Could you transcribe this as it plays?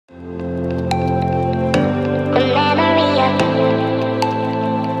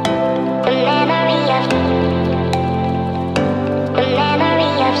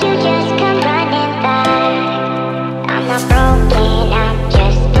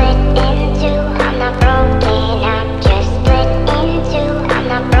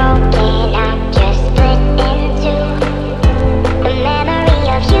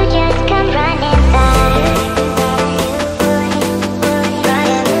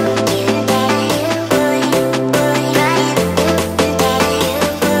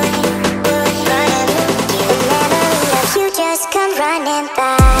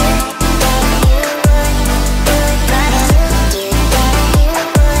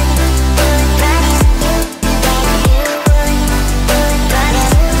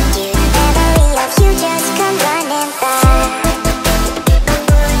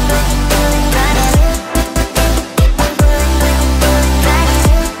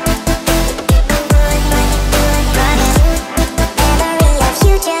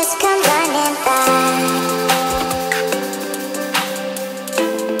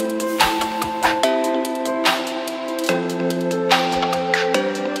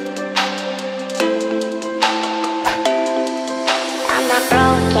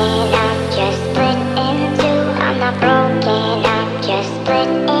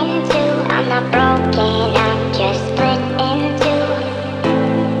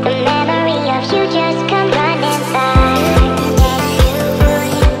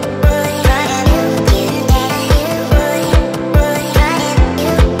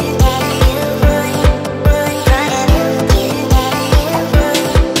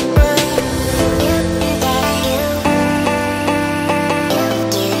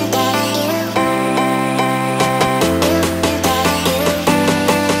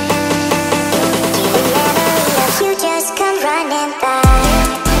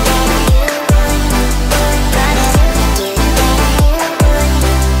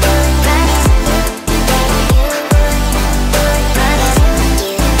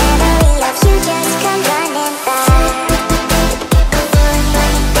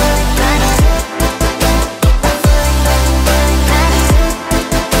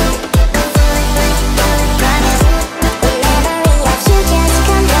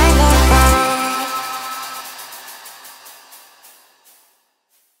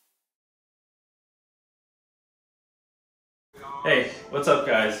Hey, what's up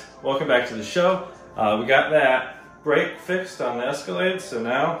guys? Welcome back to the show. We got that brake fixed on the Escalade, so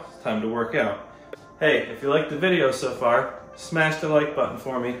now it's time to work out. Hey, if you liked the video so far, smash the like button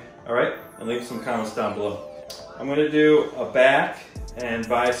for me, alright? And leave some comments down below. I'm going to do a back and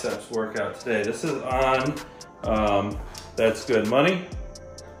biceps workout today. This is on That's Good Money.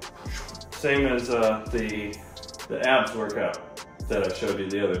 Same as the abs workout that I showed you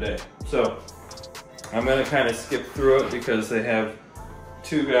the other day. So I'm going to kind of skip through it because they have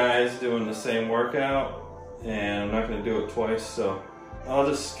two guys doing the same workout and I'm not going to do it twice, so I'll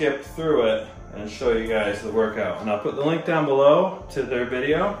just skip through it and show you guys the workout. And I'll put the link down below to their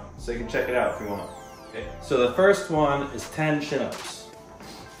video so you can check it out if you want. Okay. So the first one is 10 chin-ups.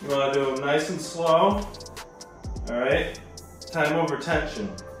 You want to do them nice and slow, alright? Time over tension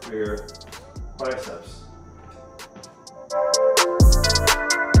for your biceps.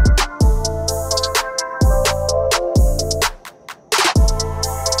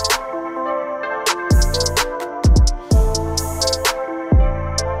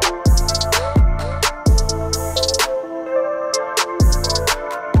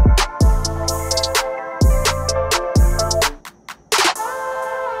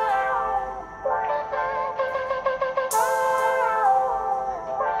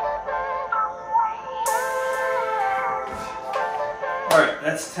 Alright,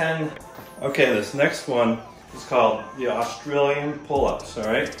 that's 10. Okay, this next one is called the Australian pull-ups,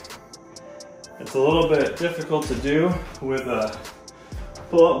 alright? It's a little bit difficult to do with a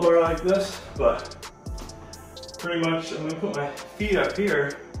pull-up bar like this, but pretty much I'm going to put my feet up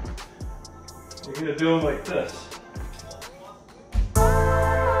here. You're going to do them like this.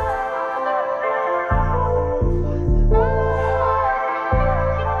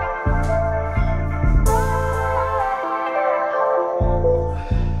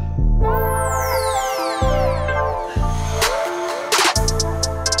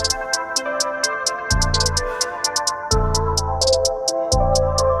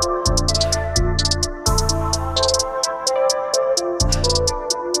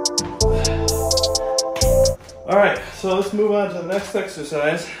 Alright, so let's move on to the next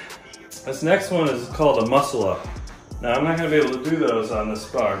exercise. This next one is called a muscle up. Now I'm not going to be able to do those on this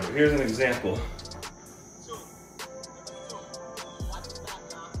bar, but here's an example.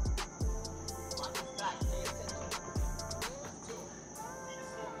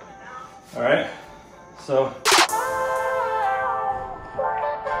 Alright, so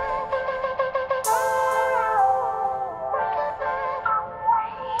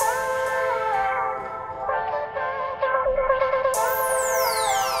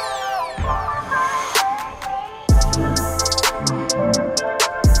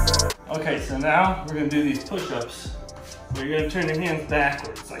okay, so now we're going to do these push-ups. So you're going to turn your hands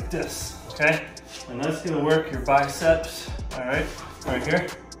backwards like this, okay? And that's going to work your biceps, all right here.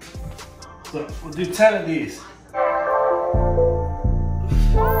 So we'll do 10 of these.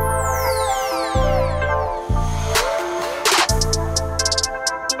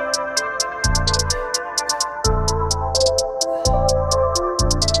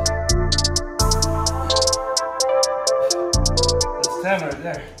 That's 10 right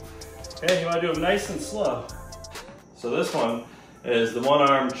there. Okay, you want to do them nice and slow. So this one is the one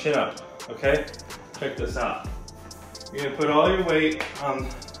arm chin up, okay? Check this out. You're going to put all your weight on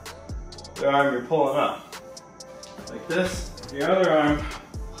the arm you're pulling up. Like this. Your other arm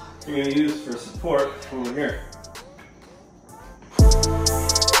you're going to use for support over here. So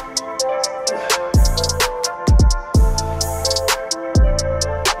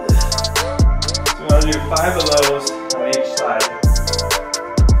you want to do 5 of those on each side.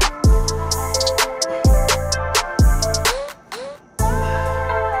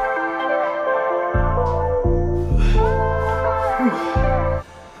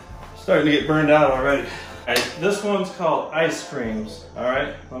 Starting to get burned out already. Alright, this one's called ice creams.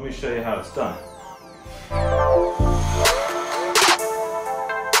 Alright, let me show you how it's done.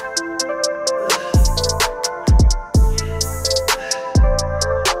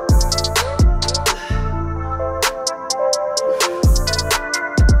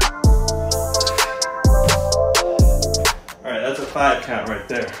 Alright, that's a 5 count right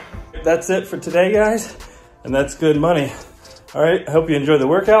there. That's it for today, guys, and that's good money. Alright, I hope you enjoyed the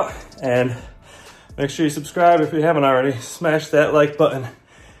workout, and make sure you subscribe if you haven't already. Smash that like button,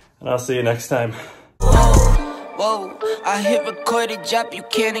 and I'll see you next time. Whoa, I hit record a drop, you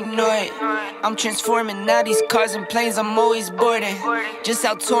can't ignore it. I'm transforming now these cars and planes, I'm always boarding. Just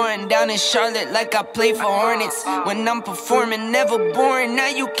out touring down in Charlotte like I play for Hornets. When I'm performing, never boring, now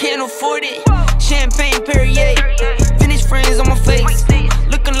you can't afford it. Champagne Perrier, finished friends on my face.